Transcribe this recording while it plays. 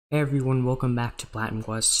Hey everyone, welcome back to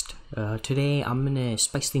PlatinumQuest. Today I'm gonna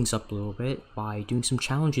spice things up a little bit by doing some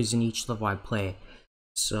challenges in each level I play.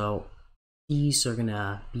 So these are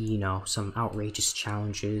gonna be, some outrageous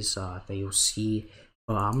challenges that you'll see.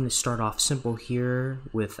 I'm gonna start off simple here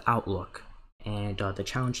with Outlook, and the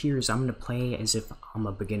challenge here is I'm gonna play as if I'm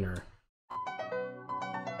a beginner.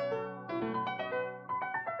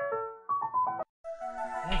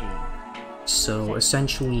 So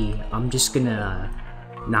essentially, I'm just gonna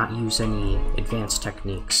not use any advanced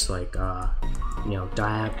techniques like,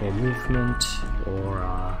 diagonal movement or,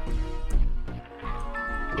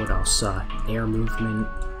 what else, air movement.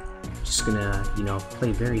 Just gonna,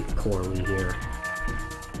 play very poorly here.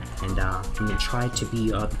 And, I'm gonna try to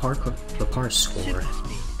be, the par score.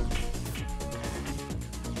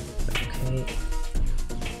 Okay.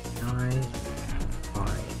 9.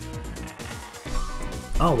 Alright.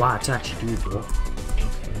 Oh wow, it's actually doable.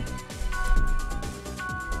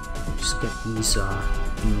 Get these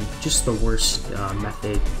in just the worst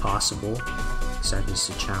method possible, because that is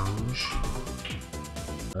the challenge.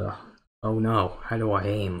 Oh no, how do I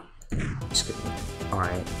aim? Just kidding.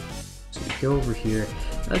 Alright, so we go over here.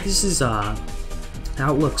 This is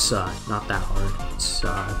Outlook's not that hard.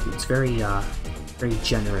 It's very very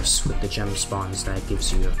generous with the gem spawns that it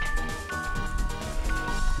gives you.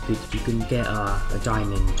 You can get a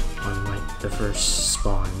diamond on like the first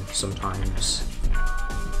spawn sometimes.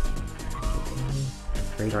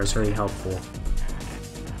 Radar is very helpful.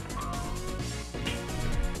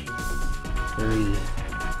 Very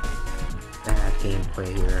bad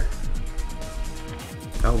gameplay here.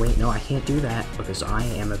 Oh wait, no, I can't do that because I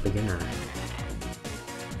am a beginner.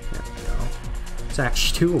 There we go. It's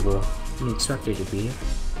actually doable. I didn't expect it to be.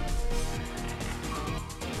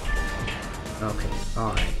 Okay,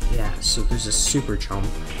 alright, yeah, so there's a super jump.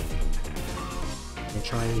 I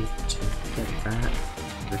try to get that.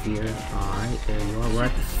 Here. Alright, there you are. We're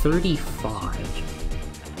at 35.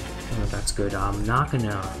 Oh, that's good. I'm not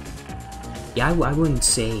gonna... Yeah, I wouldn't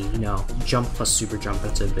say, jump plus super jump,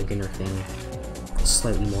 that's a beginner thing. It's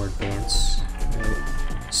slightly more advanced. Right.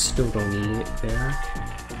 Still don't need it there.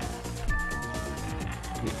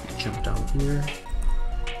 Jump down here.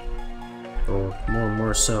 Or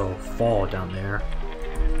more so, fall down there.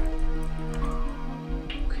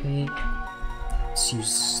 Okay. Let's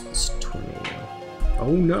use this tornado.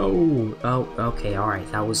 Oh no! Oh, okay,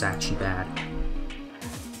 alright, that was actually bad.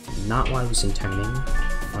 Not what I was intending,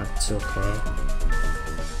 but it's okay.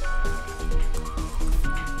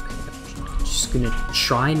 Just gonna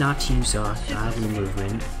try not to use diagonal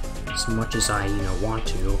movement as much as I, want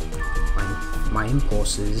to. My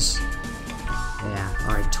impulses. Yeah,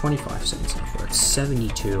 alright, 25 seconds left. We're at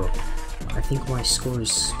 72. I think my score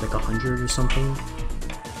is like 100 or something.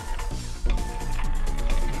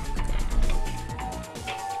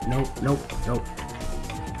 Nope.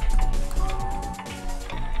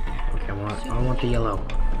 Okay, I want the yellow.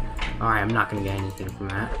 Alright, I'm not gonna get anything from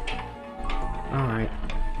that. Alright.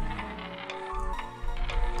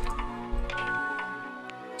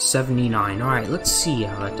 79. Alright, let's see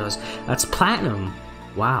how that does. That's platinum!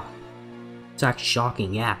 Wow. It's actually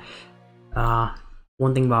shocking, yeah.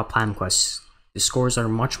 One thing about PlatinumQuest, the scores are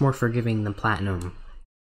much more forgiving than platinum.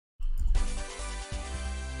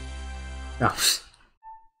 Oh.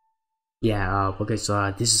 Yeah, because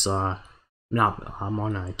this is I'm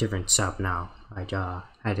on a different setup now. I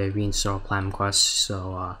had to reinstall PlatinumQuest,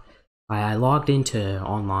 so I logged into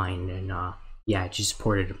online and yeah, it just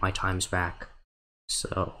ported my times back.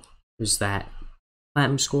 So there's that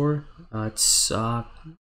platinum score. It's a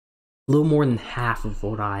little more than half of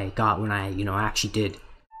what I got when I actually did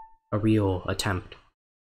a real attempt.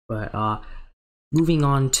 But moving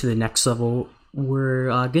on to the next level. We're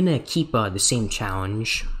gonna keep the same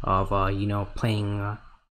challenge of playing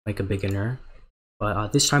like a beginner,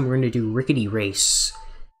 but this time we're gonna do Rickety Race.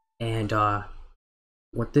 And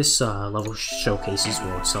what this level showcases,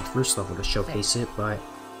 well, it's the first level to showcase it, but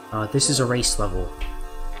this is a race level,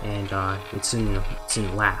 and it's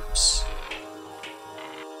in laps.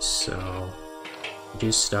 So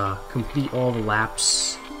just complete all the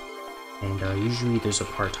laps, and usually there's a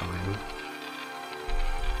part time.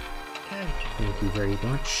 Thank you very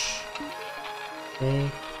much.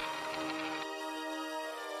 Okay.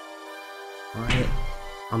 Alright.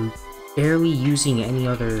 I'm barely using any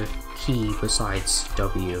other key besides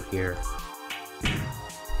W here.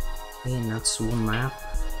 Okay, and that's one lap.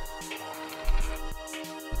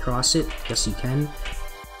 Cross it? Yes, you can.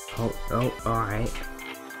 Oh, alright.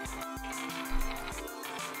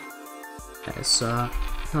 That's,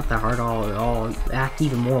 not that hard. I'll act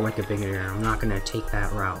even more like a beginner. I'm not gonna take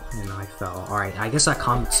that route, and I fell. Alright, I guess that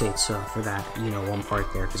compensates for that, you know, one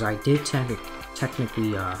part there, because I did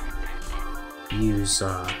technically use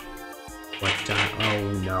oh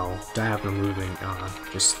no, diagonal movement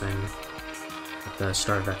this thing at the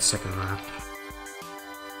start of that second lap.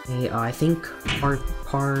 Hey, I think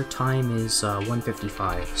par time is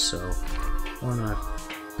 1:55, so on a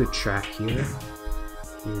good track here.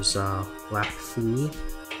 Here's lap 3.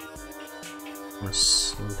 I'm gonna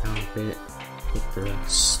slow down a bit, hit the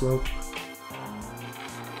slope.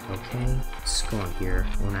 Okay, let's go on here.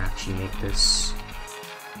 I wanna actually make this.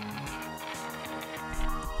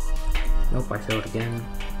 Nope, I failed again.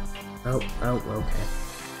 Oh, okay.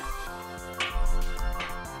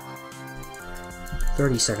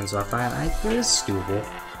 30 seconds left. This is doable.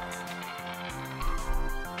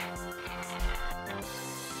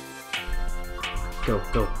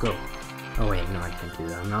 Go. Oh wait, no, I can't do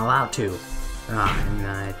that. I'm not allowed to.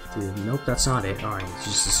 Nope, that's not it. Alright, it's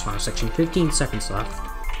just this final section. 15 seconds left.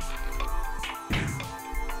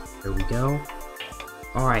 There we go.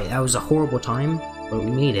 Alright, that was a horrible time, but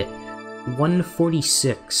we made it.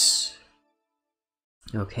 1:46.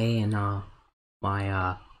 Okay, and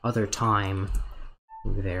my other time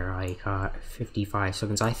over there, I got 55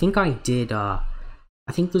 seconds. I think I did, I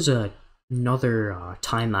think there's another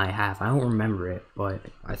time I have. I don't remember it, but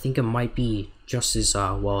I think it might be just as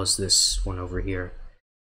well as this one over here.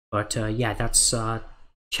 But yeah, that's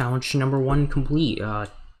challenge number 1 complete.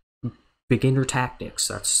 Beginner tactics.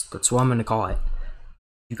 That's what I'm gonna call it.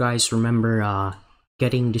 You guys remember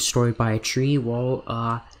getting destroyed by a tree? Well,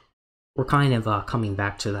 we're kind of coming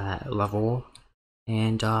back to that level,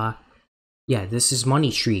 and yeah, this is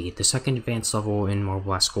Money Tree, the second advanced level in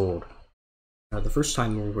Ultrabass Gold. The first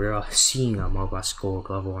time we're seeing a Ultrabass Gold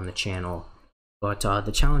level on the channel, but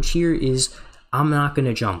the challenge here is I'm not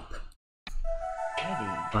gonna jump.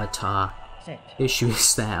 But the issue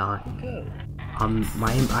is that I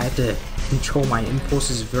have to control my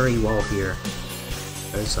impulses very well here,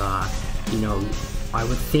 because you know, I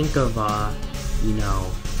would think of you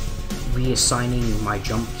know, reassigning my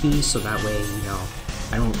jump key so that way, you know,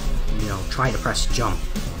 I don't, you know, try to press jump.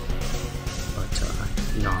 But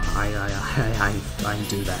you know, I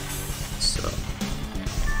do that. So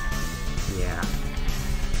yeah.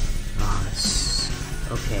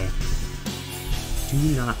 Okay. Do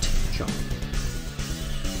not jump.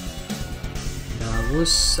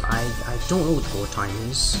 I don't know what the goal time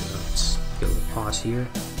is. Let's go to pause here.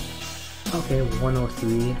 Okay,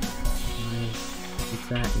 1:03. Can I hit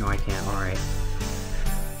that? No, I can't. Alright.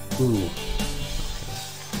 Ooh.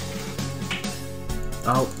 Okay.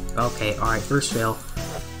 Oh, okay. Alright, first fail.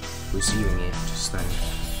 Receiving it just then.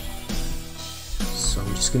 So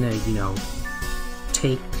I'm just gonna, you know,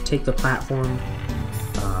 take the platform,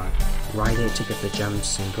 ride it to get the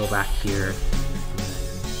gems, and go back here and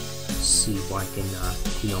see what I can,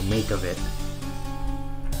 you know, make of it.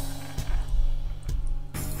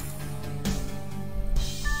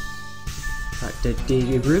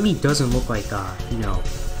 It really doesn't look like, you know,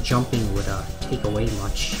 jumping would take away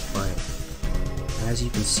much, but as you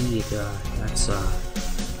can see, that's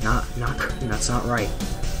not right.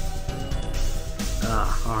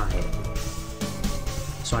 Alright.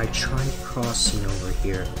 So I tried crossing over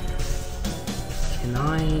here. Can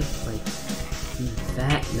I, like, do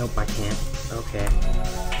that? Nope, I can't. Okay.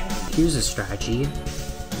 Here's a strategy.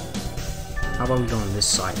 How about we go on this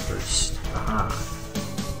side first? Aha.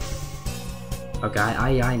 Okay,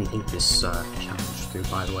 I didn't think this challenge through,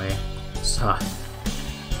 by the way. So,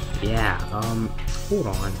 yeah, hold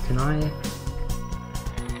on, can I...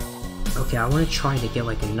 Okay, I want to try to get,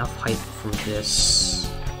 like, enough height from this.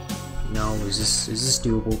 No, is this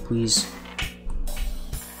doable, please?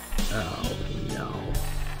 Oh, no.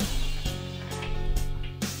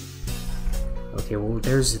 Okay, well,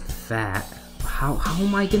 there's that. How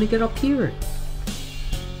am I gonna get up here?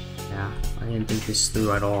 Yeah, I didn't think this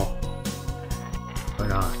through at all.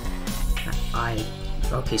 But,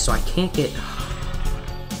 okay, so I can't get...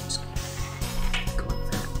 Just go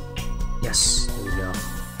like that. Yes, there we go.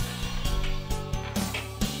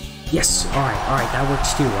 Yes, alright, that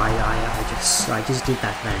works too. I just did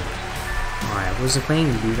that thing. Alright, I wasn't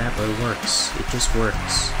planning to do that, but it works. It just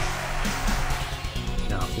works.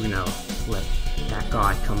 No, we're gonna let that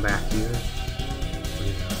guy come back here.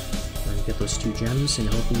 We're gonna get those 2 gems, and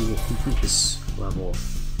hopefully we'll complete this level.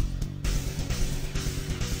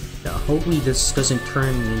 Hopefully this doesn't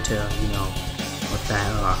turn into, you know, what the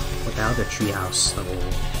other treehouse level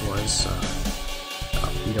was.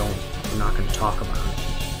 We're not gonna talk about it.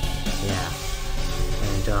 Yeah.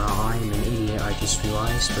 And I'm an idiot, I just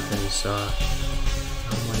realized, because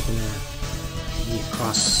How am I gonna get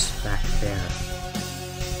across back there?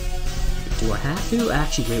 Do I have to?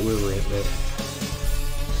 Actually, wait.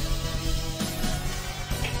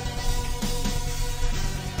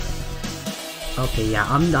 Okay, yeah,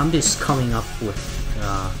 I'm just coming up with,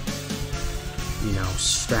 you know,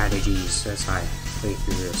 strategies as I play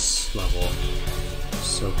through this level.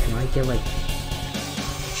 So can I get like...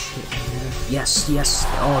 Yes!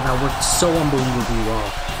 Oh, that worked so unbelievably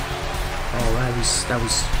well. Oh, that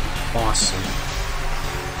was awesome.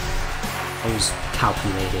 That was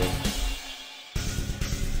calculated.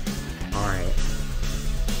 Alright.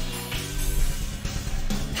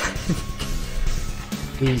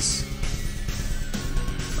 Please.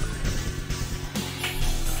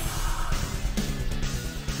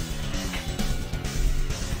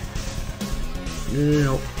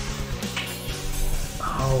 No.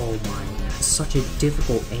 Oh my, that's such a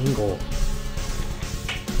difficult angle.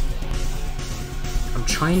 I'm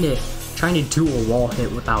trying to do a wall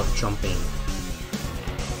hit without jumping.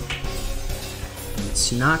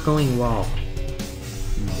 It's not going well.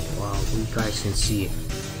 Wow, you guys can see it.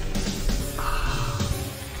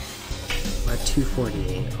 We're at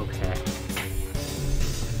 248, okay.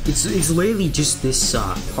 It's literally just this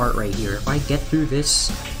part right here. If I get through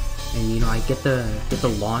this, and you know, I get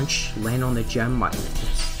the launch, land on the gem,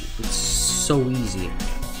 it's so easy.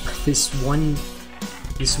 This one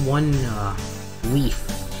leaf,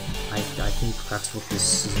 I think that's what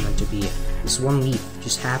this is meant to be. This one leaf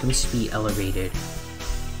just happens to be elevated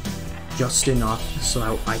just enough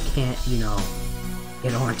so I can't, you know,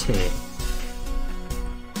 get onto it.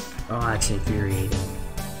 Oh, that's infuriating.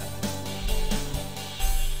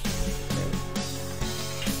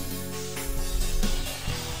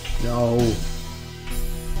 No.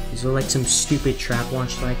 Is there like some stupid trap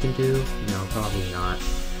launch that I can do? No, probably not.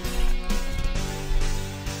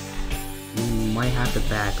 We might have to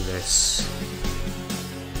bag this.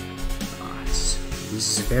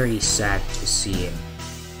 This is very sad to see it.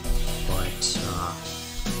 But,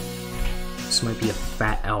 this might be a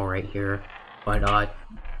fat L right here. But, I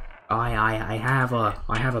have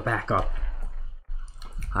a backup.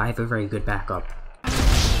 I have a very good backup.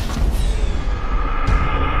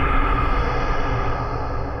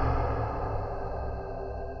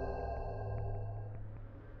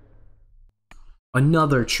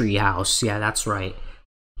 Another treehouse. Yeah, that's right.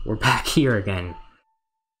 We're back here again.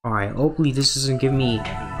 Alright, hopefully this doesn't give me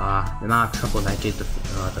the amount of trouble that I did the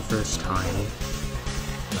first time.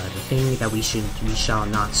 The thing that we shall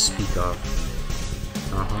not speak of.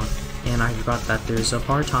 And I forgot that there's a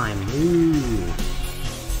part-time. Ooh.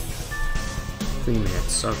 3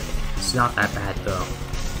 minutes. Okay. It's not that bad though.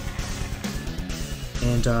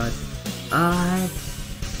 And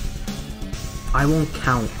I won't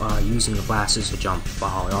count using the blast as a jump.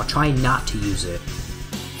 I'll try not to use it.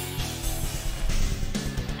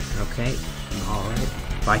 Okay, alright.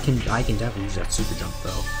 But I can definitely use that super jump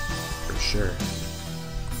though. For sure.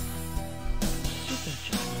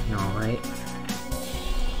 Alright.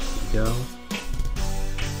 Here we go.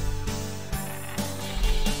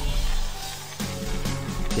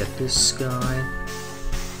 Get this guy.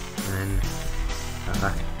 And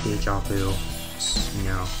deja vu. You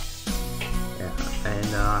know. Yeah,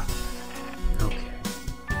 and okay.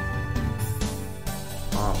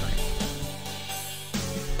 Alright.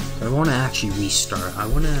 So I wanna actually restart. I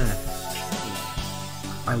wanna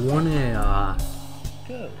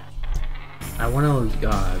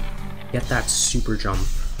get that super jump.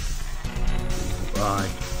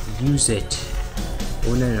 Use it.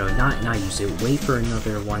 Oh no, not use it. Wait for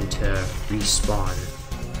another one to respawn.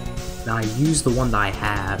 Now I use the one that I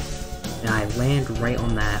have, and I land right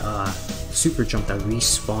on that super jump that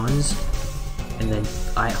respawns, and then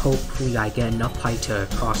hopefully I get enough height to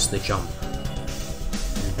cross the jump.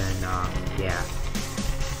 And then yeah.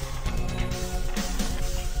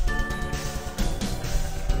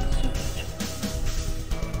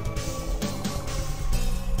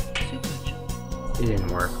 It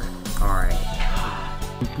didn't work. Alright.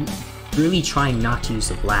 Really trying not to use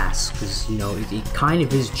the blast, because, you know, it kind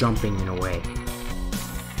of is jumping in a way.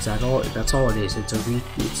 That's all it is.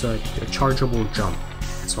 It's a chargeable jump.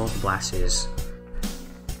 That's all the blast is.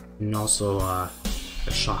 And also, a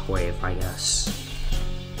shockwave, I guess.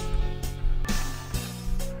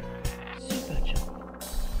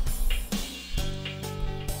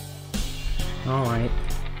 Alright.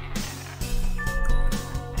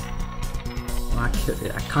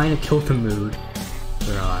 I kind of killed the mood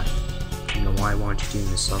for, you know, why I wanted to do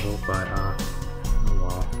this level, but, oh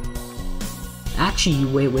well. Actually,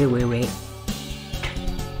 wait.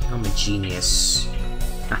 I'm a genius.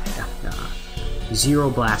 0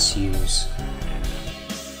 blast use.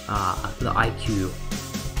 the IQ.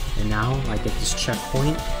 And now I get this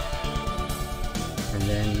checkpoint, and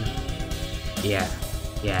then yeah,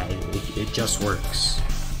 it just works.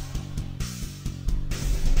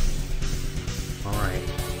 Alright.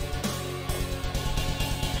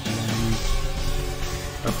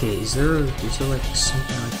 Okay, is there like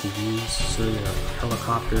something I could use? Is there a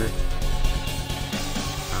helicopter?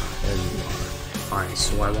 There you are. Alright,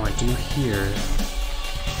 so what I want to do here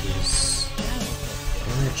is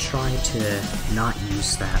I'm gonna try to not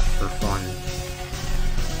use that for fun.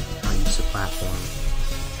 Not use the platform.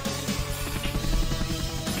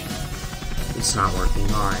 It's not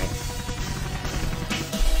working, alright.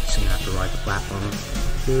 Just gonna have to ride the platform.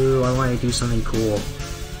 Ooh, I wanted to do something cool.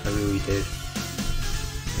 I really did.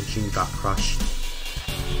 My dream got crushed.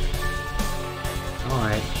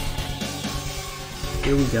 Alright.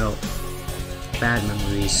 Here we go. Bad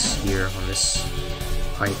memories here on this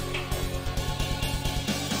pipe.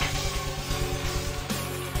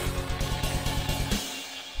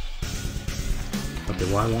 Okay,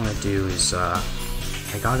 what I want to do is, I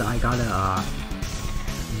gotta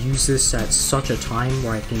use this at such a time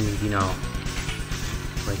where I can, you know,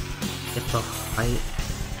 like, get the height.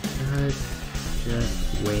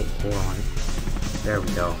 Wait, hold on. There we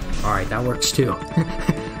go. Alright, that works too.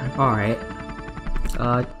 Alright.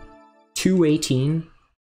 218.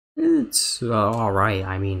 It's alright.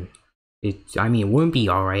 I mean, it wouldn't be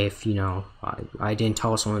alright if, you know, I didn't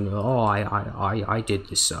tell someone, oh, I did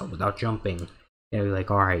this without jumping. They'd be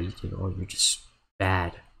like, alright, you know, you're just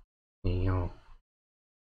bad. And,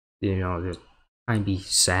 you know, they're kind of be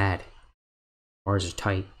sad. Bars are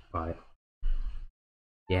tight, but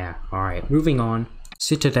yeah. Alright, moving on.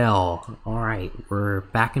 Citadel. Alright, we're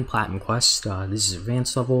back in PlatinumQuest. This is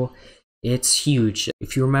advanced level. It's huge.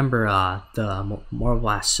 If you remember the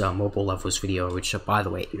Marvelous mobile levels video, which by the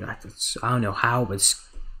way, I don't know how, but it's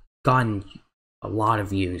gotten a lot of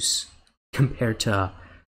views compared to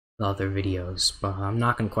the other videos, but I'm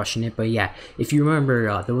not gonna question it. But yeah, if you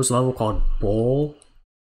remember, there was a level called Bowl.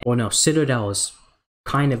 Well, no, Citadel is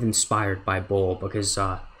kind of inspired by Bowl because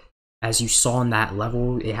as you saw in that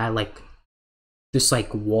level, it had like this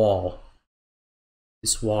like wall,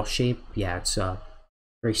 this wall shape. Yeah, it's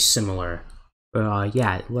very similar. But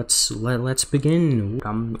yeah, let's begin.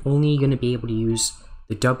 I'm only gonna be able to use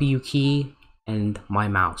the W key and my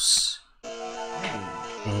mouse,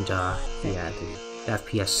 and yeah, the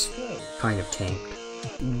FPS kind of tanked.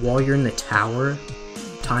 While you're in the tower,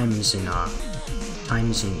 time isn't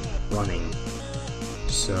running,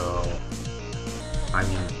 so I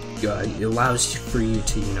mean, it allows for you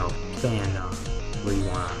to, you know, plan where you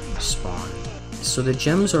want to spawn. So the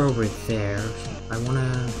gems are over there. I want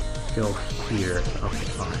to go here. Okay,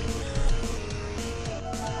 fine.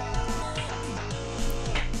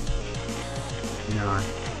 Not.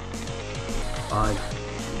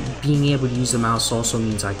 Being able to use the mouse also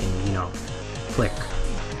means I can, you know, click.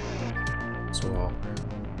 So,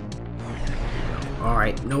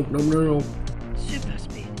 alright, nope. Super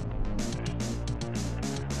speed.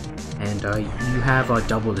 And you have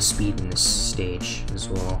double the speed in this stage as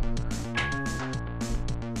well.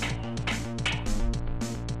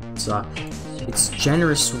 It's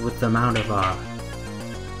generous with the amount of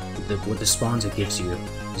with the spawns it gives you.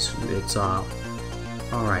 It's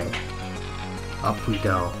alright. Up we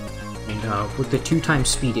go. And with the 2x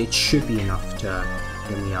speed, it should be enough to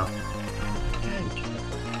get me up.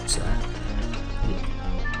 So,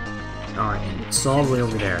 yeah. Alright, and it's all the way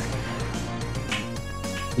over there.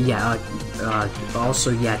 But yeah,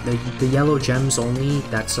 also, yeah, the yellow gems only,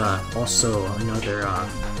 that's also another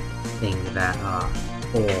thing that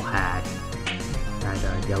Bowl had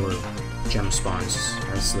yellow gem spawns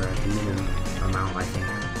as the minimum amount, I think.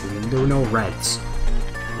 There were no reds,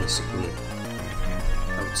 basically.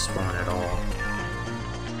 Spawn at all.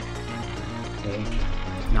 Okay,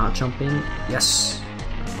 not jumping. Yes.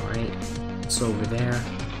 Alright, it's over there.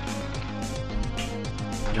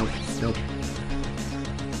 Nope.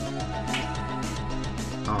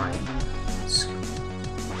 Alright.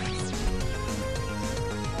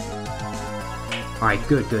 Alright,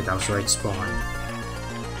 good. That was the right spawn.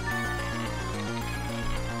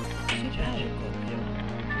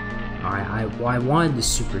 Alright, I wanted the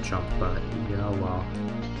super jump, but yeah, well.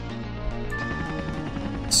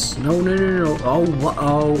 No.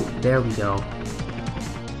 Oh, there we go.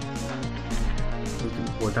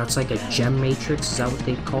 Well, that's like a gem matrix, is that what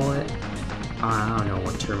they call it? I don't know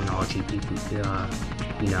what terminology people,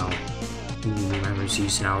 you know, members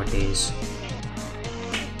use nowadays.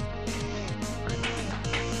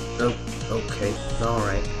 Oh, okay,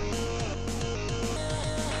 alright.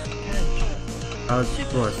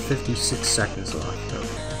 Well, 56 seconds left, okay.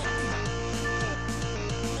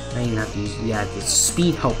 I didn't have to use. Yeah, the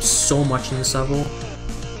speed helps so much in this level.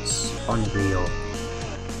 It's unreal.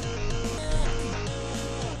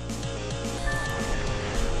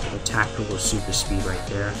 The tactical super speed right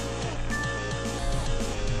there.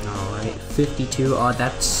 Alright, 52.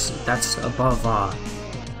 That's above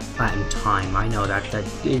platinum time. I know that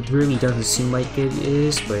it really doesn't seem like it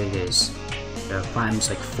is, but it is. Platinum's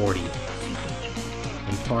like 40.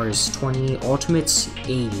 And par is 20. Ultimate's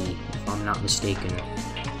 80, if I'm not mistaken.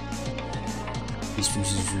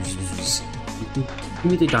 Give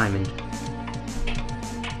me the diamond.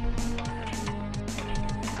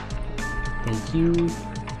 Thank you.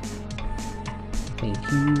 Thank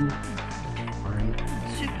you. Alright.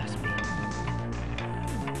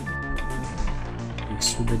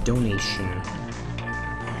 Thanks for the donation.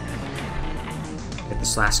 Get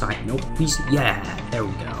this last item. Nope, please. Yeah, there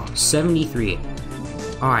we go. 73.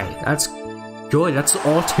 Alright, that's good. That's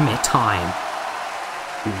ultimate time.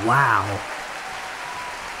 Wow.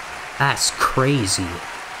 That's crazy.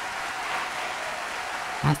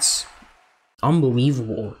 That's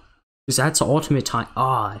unbelievable. Because that's ultimate time.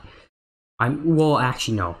 Well,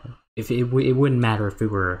 actually, no. If it wouldn't matter if it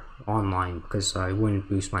were online, because I wouldn't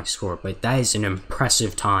boost my score. But that is an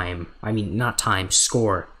impressive time. I mean, not time,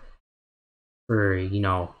 score. For, you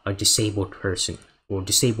know, a disabled person. Or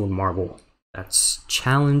disabled marble. That's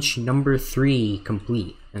challenge number 3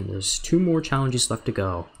 complete. And there's 2 more challenges left to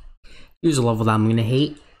go. Here's a level that I'm gonna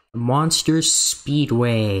hate. Monster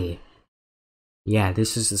Speedway. Yeah,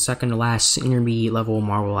 this is the second to last intermediate level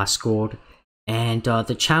Marble Last Gold. And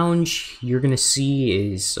the challenge you're gonna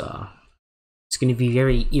see is it's gonna be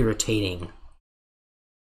very irritating.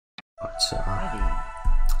 But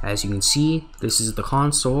as you can see, this is the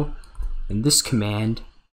console, and this command,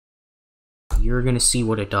 you're gonna see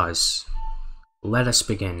what it does. Let us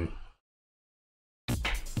begin.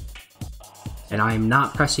 And I am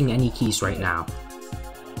not pressing any keys right now.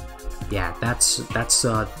 Yeah, that's what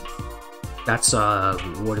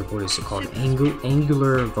is it called?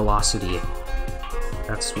 Angular velocity.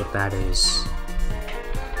 That's what that is.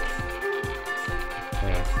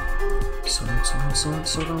 Okay. Slow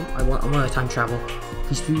down. I want to time travel.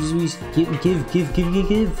 Please.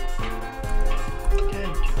 Give.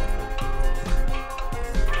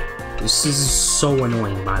 This is so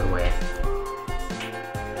annoying, by the way.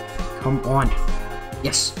 Come on.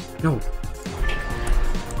 Yes. No.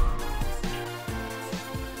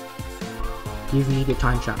 Give me the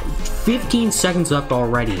time travel. 15 seconds left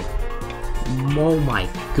already. Oh my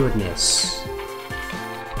goodness.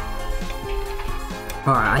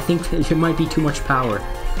 Alright, I think it might be too much power.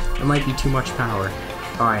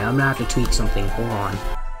 Alright, I'm gonna have to tweak something. Hold on.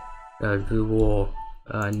 We will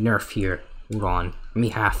nerf here. Hold on. Let me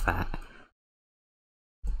half that.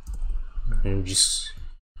 And just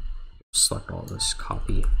select all this,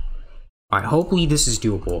 copy. Alright, hopefully this is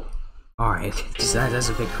doable. Alright, because that's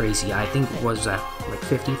a bit crazy. I think, what was that, like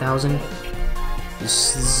 50,000?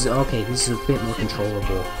 This is, okay, this is a bit more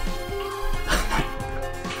controllable.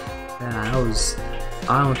 Yeah,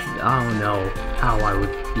 I don't know how I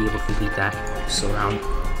would be able to complete that. So around,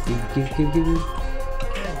 give.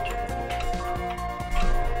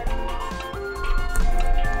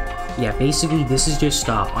 Yeah, basically this is just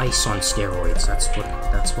ice on steroids. That's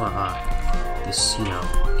what this, you know,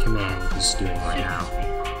 command is doing right now.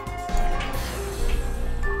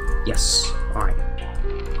 Yes. Alright.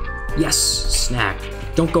 Yes! Snag.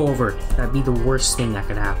 Don't go over. That'd be the worst thing that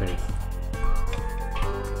could happen.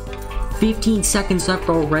 15 seconds left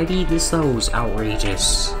already? This level was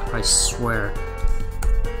outrageous. I swear.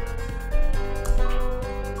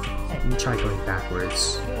 Let me try going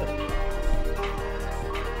backwards.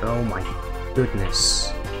 Oh my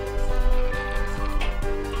goodness.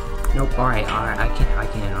 Nope, alright, I can't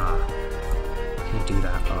do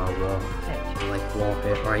that. Like wall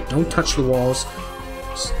bit. Alright, don't touch the walls.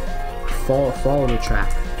 Just follow the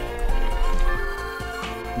track.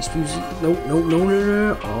 No.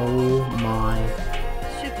 Oh my.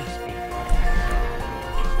 Super speed.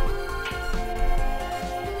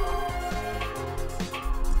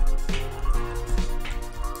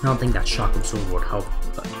 I don't think that shock absorber would help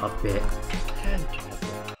a bit.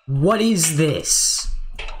 What is this?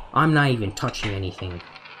 I'm not even touching anything.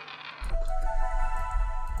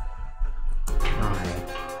 Alright.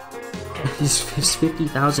 Is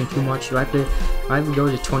 50,000 too much? Do I have to go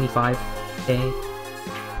to 25k?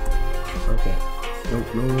 Okay. No.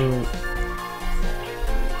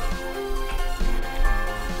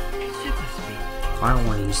 Super speed. I don't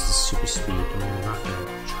want to use the super speed. I'm not going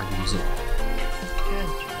to try to use it.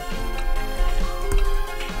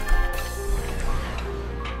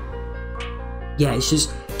 Yeah, it's just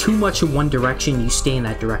too much in one direction, you stay in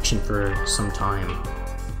that direction for some time.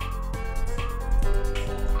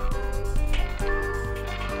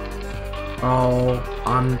 Oh,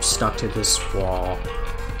 I'm stuck to this wall.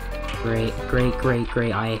 Great, great, great,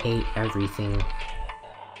 great. I hate everything.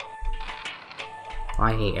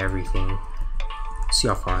 I hate everything. See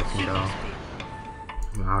how far I can go.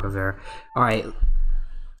 I'm out of there. Alright,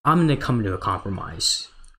 I'm gonna come to a compromise.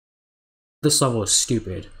 This level is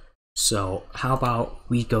stupid. So, how about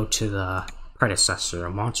we go to the predecessor,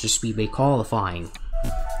 Monster Speedway Qualifying.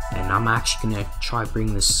 And I'm actually gonna try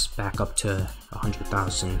bring this back up to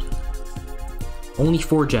 100,000. Only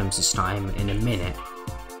 4 gems this time in a minute.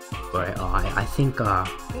 But I think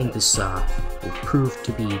this will prove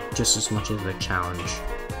to be just as much of a challenge.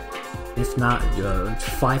 If not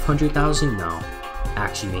 500,000, no.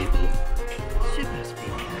 Actually, maybe.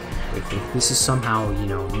 If this is somehow, you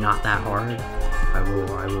know, not that hard, I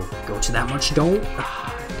will go to that much. Don't.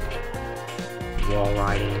 Wall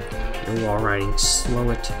riding. You're wall riding. Slow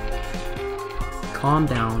it. Calm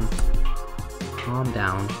down. Calm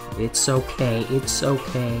down. It's okay. It's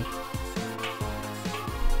okay.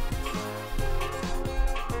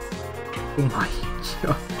 Oh my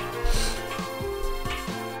god.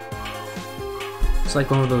 It's like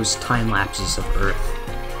one of those time lapses of Earth.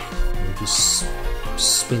 It just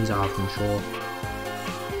spins out of control.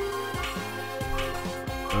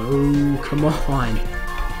 Oh, come on.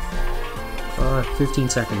 15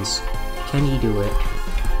 seconds. Can he do it?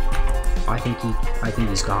 I think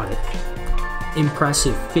he's got it.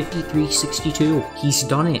 Impressive. 53.62. He's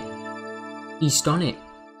done it. He's done it.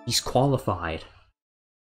 He's qualified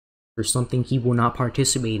for something he will not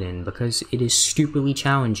participate in because it is stupidly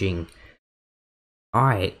challenging.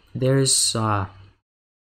 Alright, there's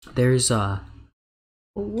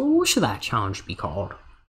what should that challenge be called?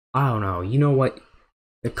 I don't know. You know what?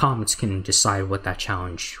 The comments can decide what that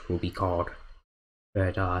challenge will be called.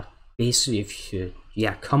 But basically, if you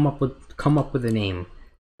come up with a name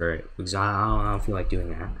for it, because I don't feel like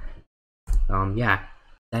doing that. Yeah,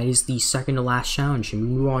 that is the second to last challenge, and we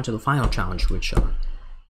move on to the final challenge, which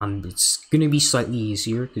it's gonna be slightly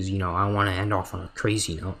easier because, you know, I want to end off on a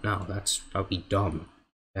crazy note. No, that'd be dumb.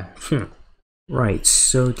 Yeah. Right.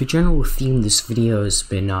 So the general theme of this video has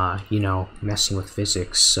been, you know, messing with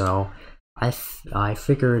physics. So I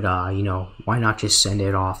figured, you know, why not just send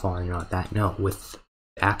it off on that note with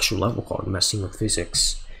the actual level called Messing with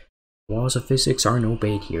Physics. Laws of physics are no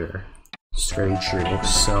bait here. It's very true.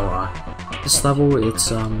 So this level, it's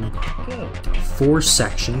 4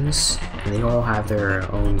 sections, and they all have their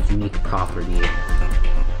own unique property.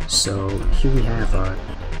 So here we have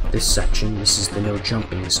this section. This is the no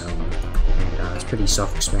jumping zone, and it's pretty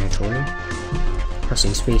self-explanatory.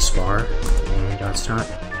 Pressing spacebar, and it's not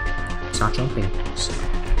jumping. So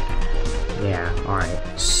yeah, all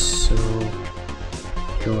right. So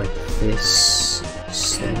go like this.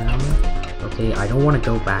 Slow down. Okay, I don't want to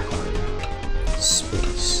go back on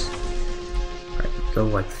space. Alright, go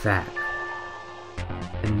like that.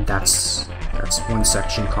 And that's one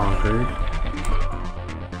section conquered.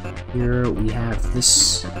 Here we have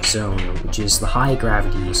this zone, which is the high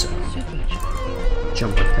gravity zone.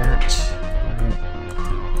 Jump like that. Alright.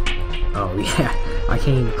 Oh yeah, I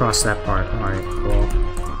can't even cross that part. Alright, cool.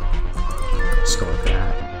 Let's go like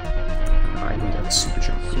that. Alright, we got super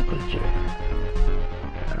jump.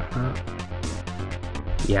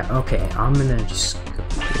 Yeah, okay, I'm gonna just go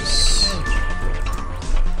this.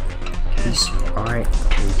 Alright,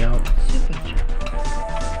 here we go.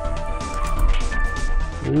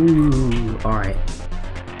 Ooh, alright.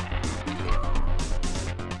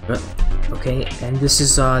 Okay, and this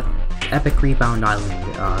is Epic Rebound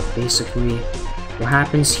Island. Basically, what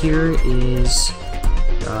happens here is,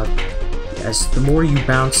 as the more you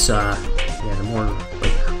bounce, yeah, the more,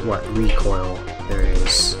 like, recoil there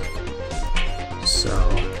is. So,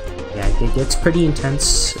 yeah, it gets pretty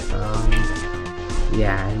intense.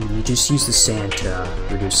 Yeah, and you just use the sand to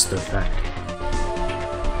reduce the effect.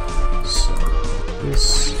 So,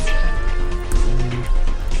 this.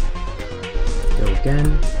 Go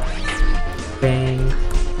again. Bang.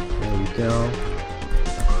 There we go.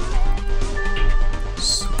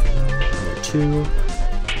 So, number 2.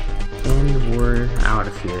 And we're out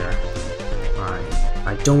of here. Alright.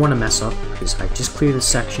 I don't want to mess up because I just cleared this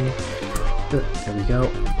section. There we go.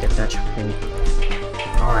 Get that checkpoint.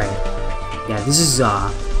 Alright. Yeah, this is,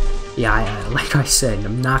 yeah, like I said,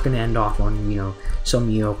 I'm not gonna end off on, you know, some,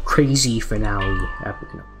 you know, crazy finale epic.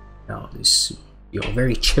 No, this, you know,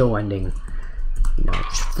 very chill ending. You know,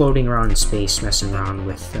 just floating around in space, messing around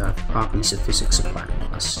with the properties of physics of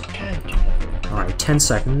PlatinumQuest. Alright, 10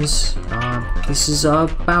 seconds. This is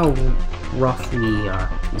about roughly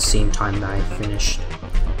the same time that I finished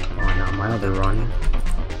on my other run.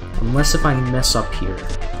 Unless if I mess up here,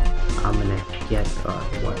 I'm gonna get,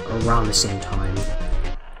 around the same time.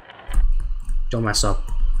 Don't mess up.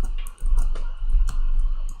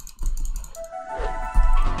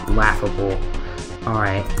 Laughable.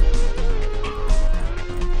 Alright.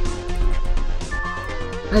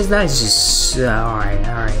 That's just, alright,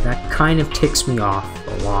 that kind of ticks me off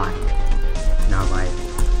a lot. Now by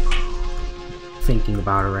thinking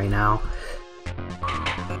about it right now.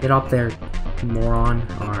 Get up there, moron.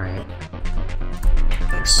 Alright.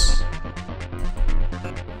 Yes.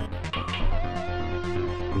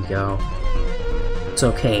 Here we go. It's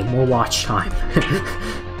okay, more watch time.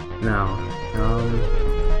 Now,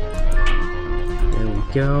 there we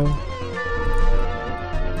go.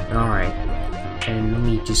 Alright. And let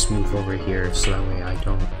me just move over here so that way I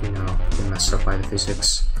don't, get messed up by the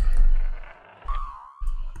physics.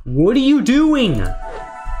 What are you doing?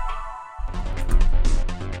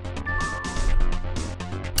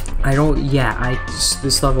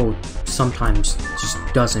 This level sometimes just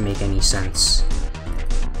doesn't make any sense.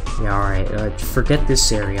 Yeah, alright, forget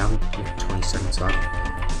this area. I'm 20 seconds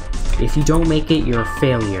left. If you don't make it, you're a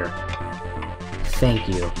failure. Thank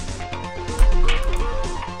you.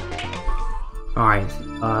 Alright,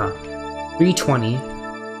 3:20.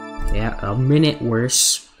 Yeah, a minute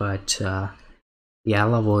worse, but, yeah,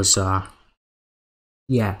 level is,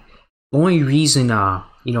 yeah. The only reason, I,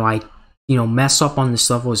 mess up on this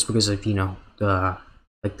level is because of,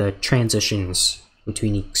 the transitions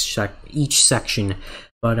between each section.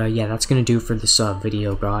 But, yeah, that's gonna do for this,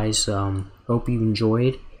 video, guys. Hope you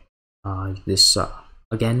enjoyed, this,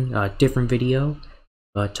 again, different video.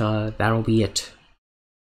 But, that'll be it.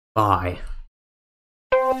 Bye.